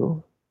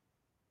do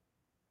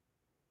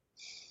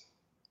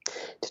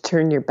to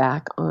turn your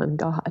back on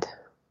God,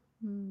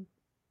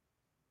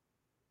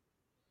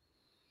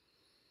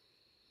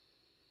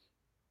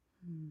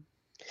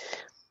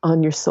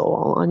 on your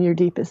soul, on your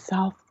deepest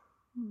self.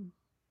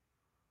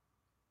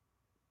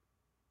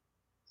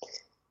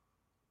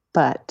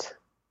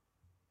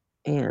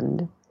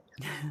 And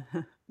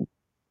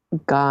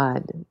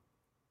God,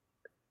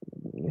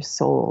 your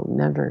soul,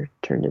 never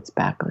turned its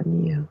back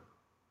on you.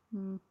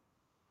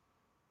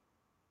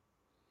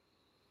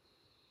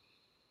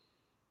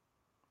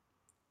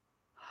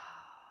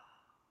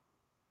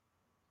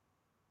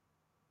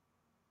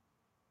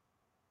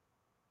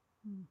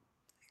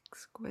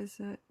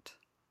 Exquisite.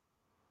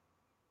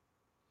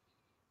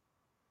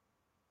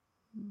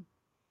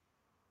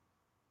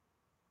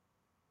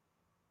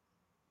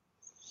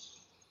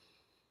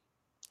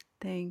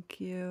 Thank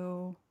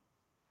you.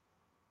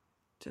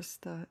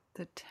 Just the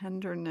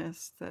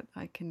tenderness that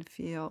I can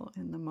feel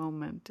in the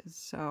moment is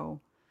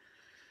so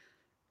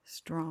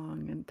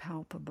strong and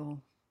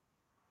palpable.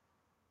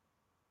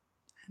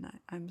 And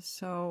I'm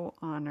so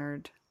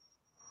honored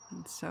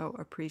and so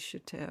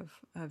appreciative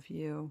of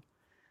you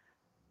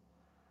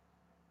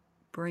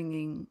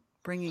bringing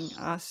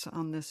us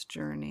on this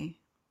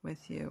journey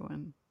with you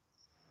and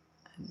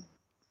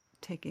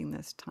taking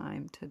this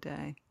time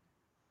today.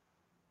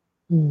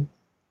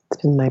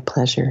 It's been my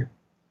pleasure.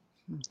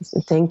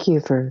 Thank you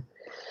for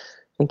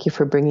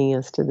bringing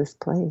us to this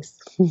place.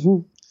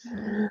 You're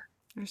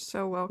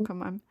so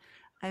welcome.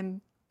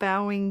 I'm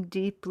bowing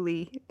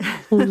deeply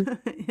in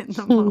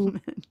the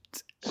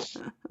moment.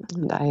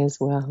 And I as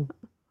well.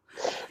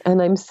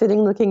 And I'm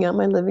sitting looking out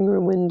my living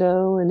room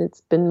window, and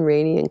it's been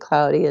rainy and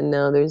cloudy, and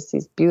now there's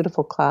these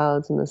beautiful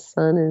clouds, and the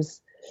sun is,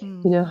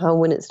 you know how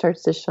when it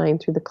starts to shine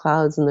through the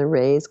clouds and the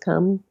rays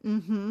come?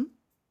 Mm-hmm.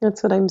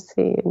 That's what I'm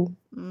seeing.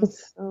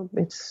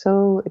 It's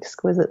so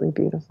exquisitely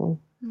beautiful.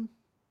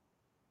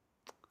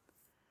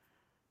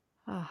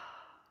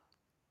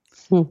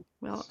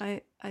 Well,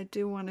 I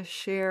do want to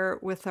share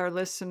with our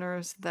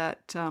listeners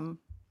that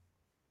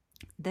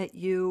that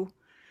you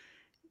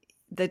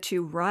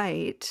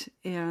write,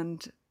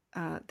 and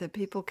that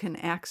people can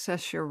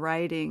access your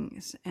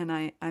writings.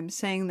 And I'm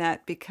saying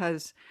that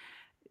because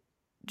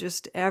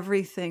just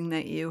everything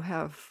that you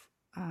have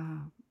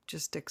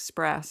just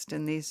expressed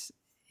in these,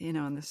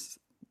 in this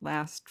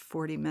last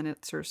 40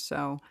 minutes or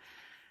so,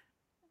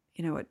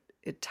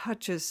 it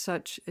touches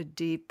such a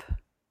deep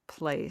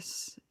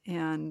place,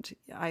 and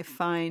I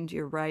find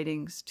your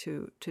writings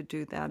to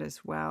do that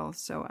as well.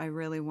 So I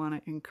really want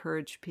to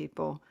encourage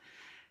people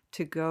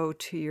to go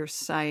to your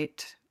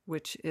site,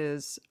 which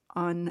is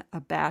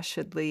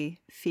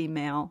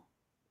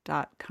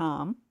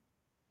unabashedlyfemale.com.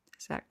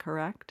 Is that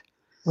correct?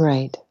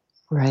 Right.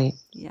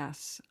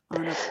 Yes.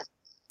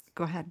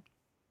 Go ahead.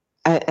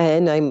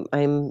 And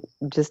I'm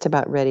just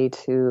about ready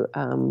to.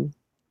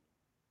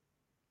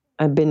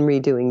 I've been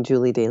redoing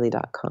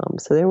juliedaly.com,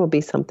 so there will be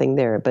something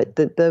there. But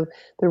the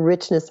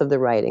richness of the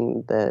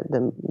writing,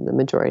 the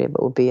majority of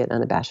it will be at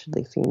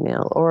Unabashedly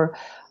Female or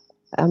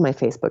on my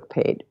Facebook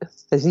page,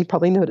 as you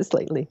probably noticed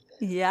lately.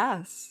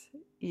 Yes.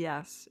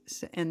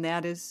 And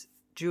that is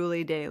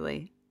Julie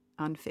Daly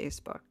on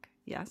Facebook.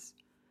 Yes?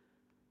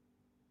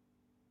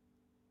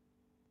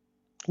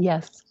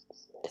 Yes.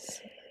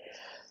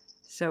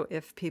 So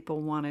if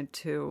people wanted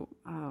to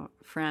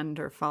friend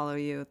or follow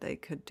you, they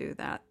could do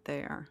that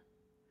there.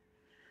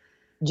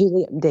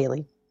 Julie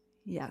Daly.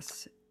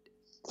 Yes.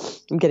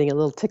 I'm getting a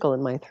little tickle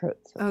in my throat.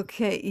 So.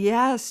 Okay.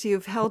 Yes,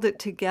 you've held it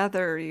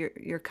together.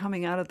 You're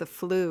coming out of the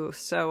flu,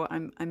 so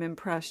I'm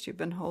impressed. You've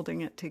been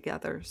holding it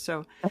together.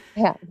 So.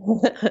 Yeah.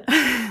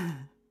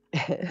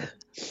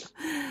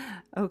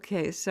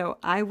 Okay, so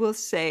I will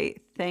say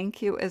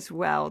thank you as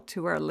well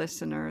to our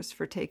listeners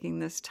for taking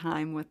this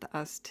time with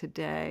us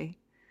today,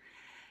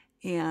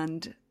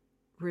 and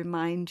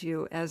remind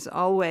you, as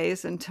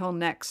always, until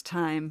next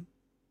time,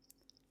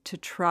 to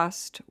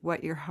trust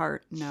what your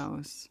heart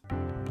knows.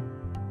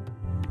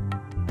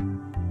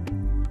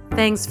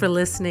 Thanks for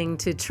listening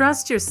to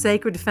Trust Your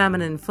Sacred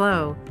Feminine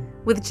Flow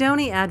with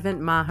Joni Advent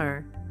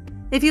Maher.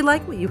 If you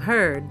like what you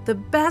heard, the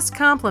best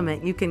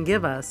compliment you can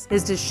give us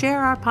is to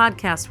share our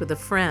podcast with a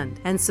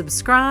friend and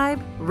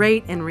subscribe,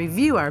 rate, and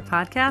review our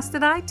podcast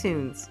at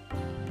iTunes.